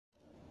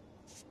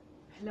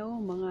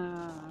Hello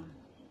ah,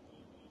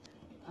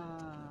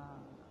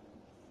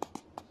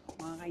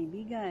 mga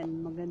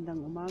kaibigan,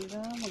 magandang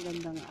umaga,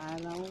 magandang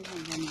araw,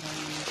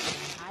 magandang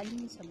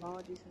tanghali sa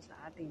bawat isa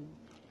sa atin.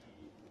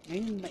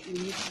 Ngayon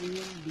mainit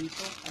ngayon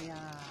dito kaya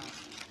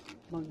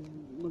mag,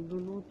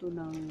 magluluto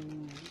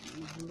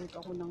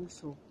ako ng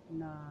soup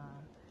na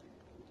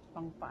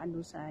pangpaano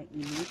sa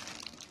init,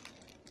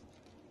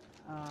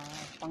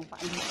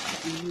 pangpaano sa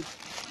init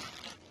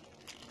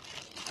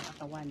sa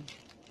katawan.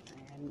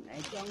 Ayan,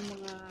 ito ang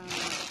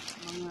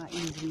mga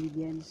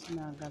ingredients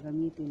na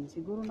gagamitin.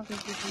 Siguro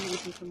nakikita nyo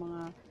ito sa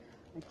mga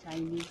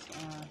Chinese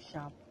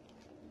shop.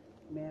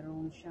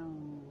 Meron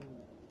siyang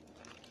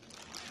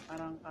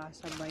parang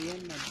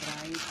kasabayan na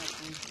dry,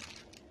 tapos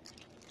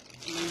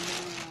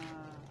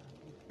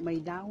may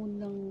dahon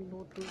ng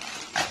lotus,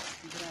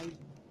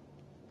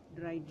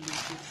 dried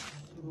lotus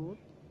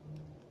root,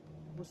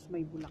 tapos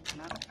may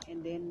bulaklak,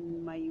 and then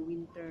may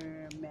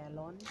winter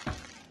melon.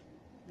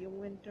 Yung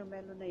winter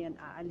melon na yan,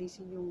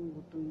 aalisin yung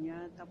buto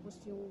niya,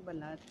 tapos yung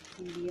balat,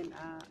 hindi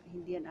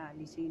yan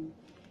aalisin.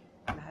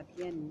 Lahat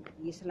yan,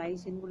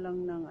 i-slicein mo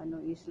lang ng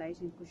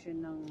i-slicein ko siya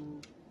ng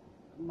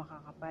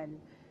makakapal.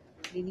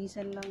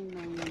 Linisan lang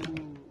ng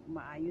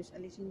maayos,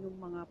 alisin yung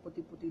mga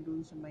puti-puti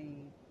doon sa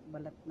may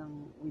balat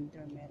ng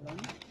winter melon.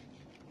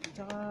 At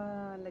saka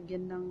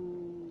lagyan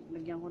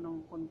ko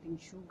ng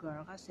konting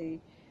sugar kasi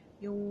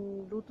yung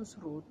lotus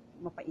root,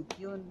 mapait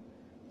yun.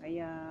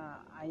 Kaya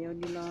ayaw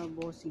nila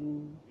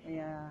bossing,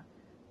 kaya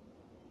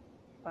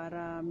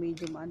para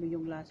medyo maano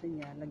yung lasa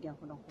niya, lagyan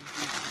ko ng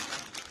konting sugar.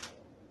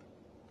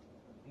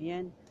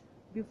 Ayan,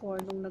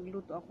 before nung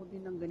nagluto ako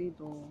din ng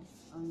ganito,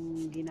 ang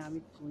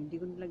ginamit ko, hindi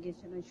ko nilagyan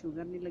siya ng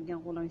sugar, nilagyan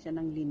ko lang siya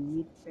ng lean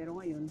meat.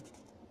 Pero ngayon,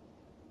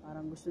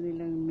 parang gusto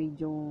nilang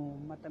medyo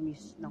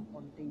matamis ng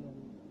konti yung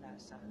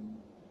lasa.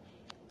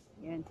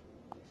 Ayan,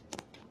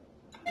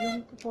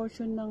 yung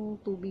proportion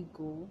ng tubig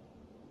ko,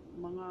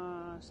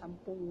 mga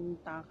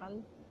 10 takal.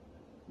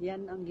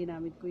 Yan ang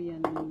ginamit ko, yan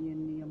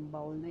yung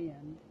bowl na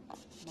yan.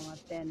 Mga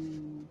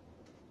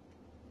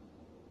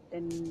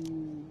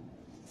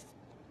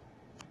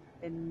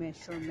 10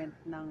 measurement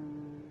ng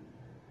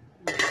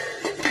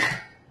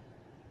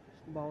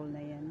bowl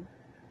na yan.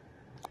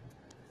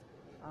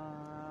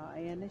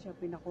 Ayan na siya,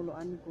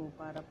 pinakuluan ko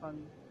para pag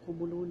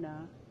kumulo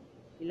na,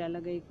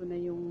 ilalagay ko na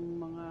yung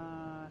mga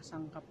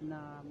sangkap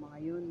na mga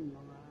yun,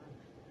 mga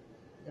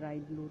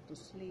dried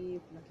lotus leaf,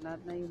 lahat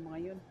na yung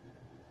mga yun.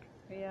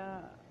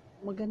 Kaya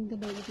maganda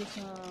daw ito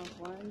sa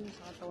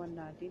katawan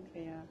natin.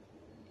 Kaya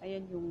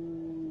ayan yung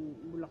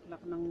bulaklak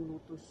ng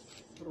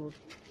lotus fruit,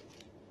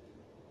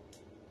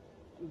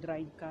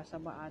 dried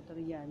cassava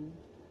butter yan.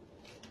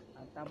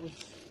 At tapos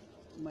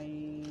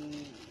may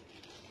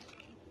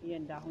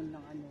yan dahon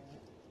ng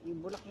yung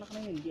bulaklak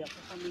na yun, hindi ako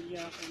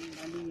familiar kung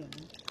ano yan.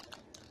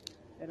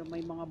 Pero may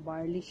mga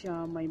barley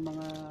siya, may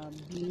mga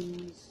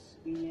beans,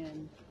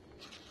 ganyan.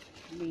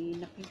 May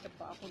nakita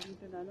pa ako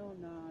dito na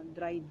na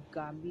dried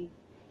gabi.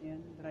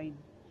 Ayan, dried.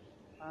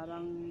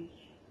 Parang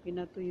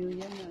pinatuyo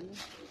yan na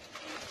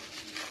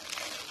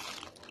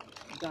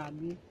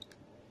gabi.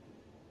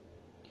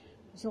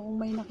 So kung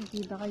may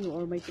nakikita kayo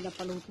or may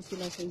pinapaluto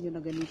sila sa inyo na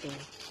ganito,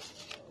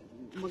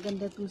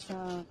 maganda to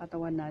sa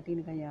katawan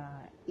natin, kaya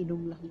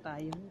inom lang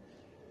tayo.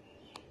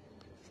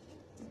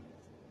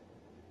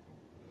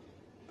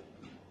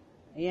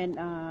 Ayan,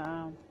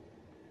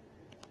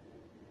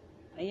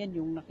 ayan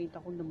yung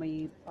nakita ko na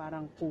may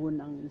parang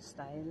cone ang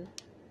style.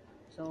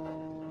 So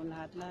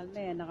lahat na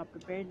yan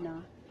naka-prepared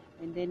na,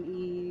 and then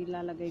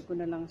ilalagay ko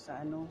na lang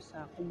sa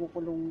sa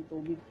kumukulong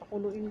tubig.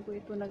 Pakuluin ko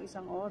ito ng 1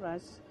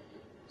 oras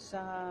sa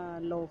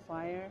low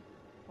fire.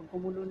 Pag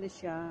kumulo na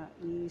siya,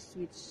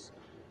 i-switch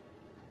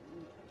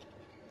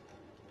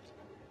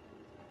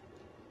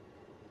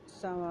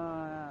sa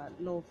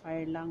low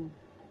fire lang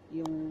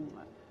yung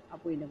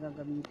apoy na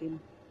gagamitin.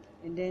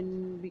 And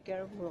then be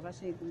careful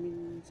kasi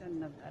minsan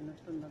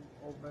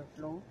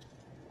nag-overflow.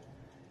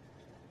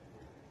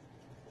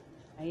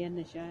 Ayan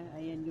na siya,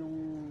 ayan yung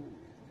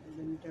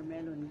winter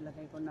melon,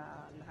 nilagay ko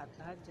na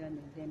lahat-lahat dyan,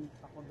 and then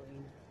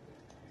pakuluin.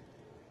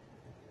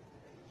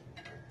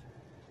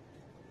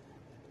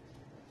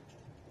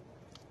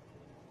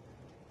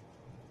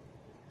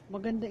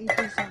 Maganda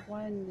ito sa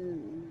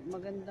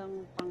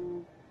magandang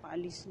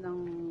paalis ng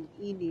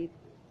init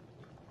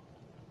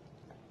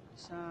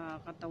sa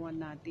katawan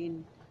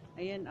natin.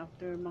 Ayan,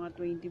 after mga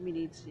 20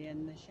 minutes,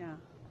 ayan na siya.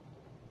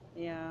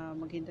 Kaya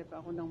maghintay pa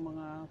ako ng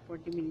mga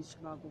 40 minutes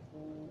bago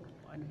ko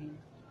anuhin.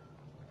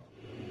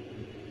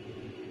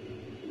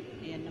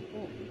 Ayan na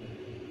po.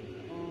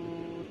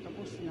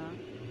 Tapos na.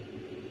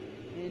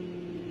 And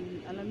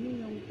alam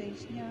niyo yung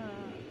taste niya,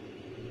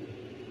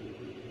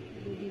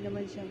 hindi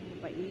naman siya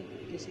mapait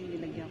kasi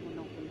nilagyan ko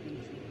ng konting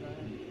sugar.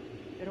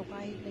 Pero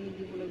kahit na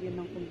hindi mo lagyan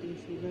ng konting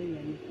sugar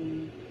yan,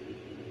 kung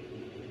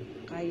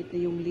kahit na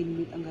yung lean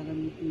meat ang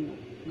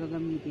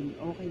gagamitin,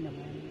 okay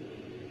naman.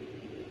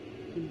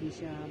 Hindi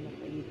siya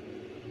mapait.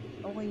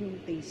 Okay yung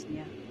taste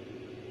niya.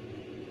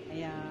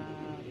 Kaya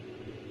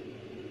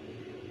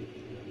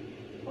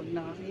pag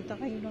nakakita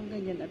kayo ng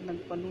ganyan at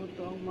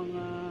nagpaluto ang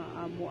mga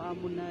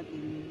amo-amo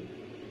natin,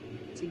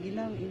 sige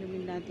lang,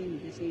 inumin natin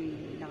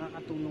kasi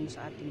nakakatulong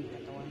sa ating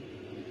katawan.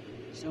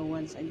 So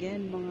once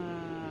again mga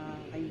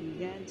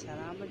kaibigan,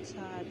 salamat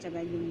sa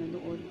tiyaga niyong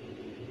nanood,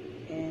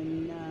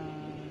 and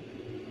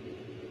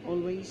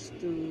always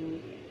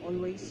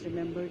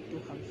remember to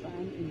have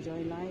fun,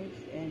 enjoy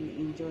life, and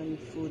enjoy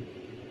food.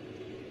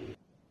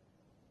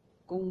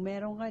 Kung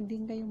meron ka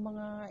din kayong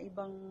mga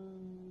ibang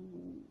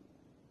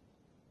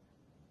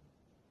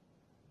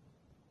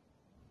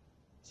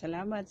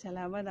salamat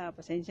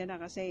pasensya na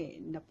kasi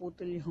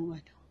naputol yung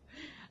ano.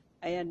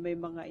 Ayan, may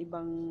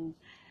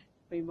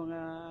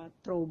mga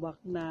throwback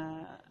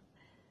na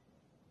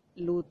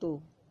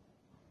luto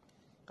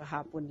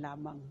kahapon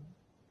lamang.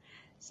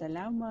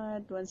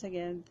 Salamat once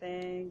again.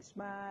 Thanks.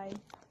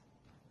 Bye.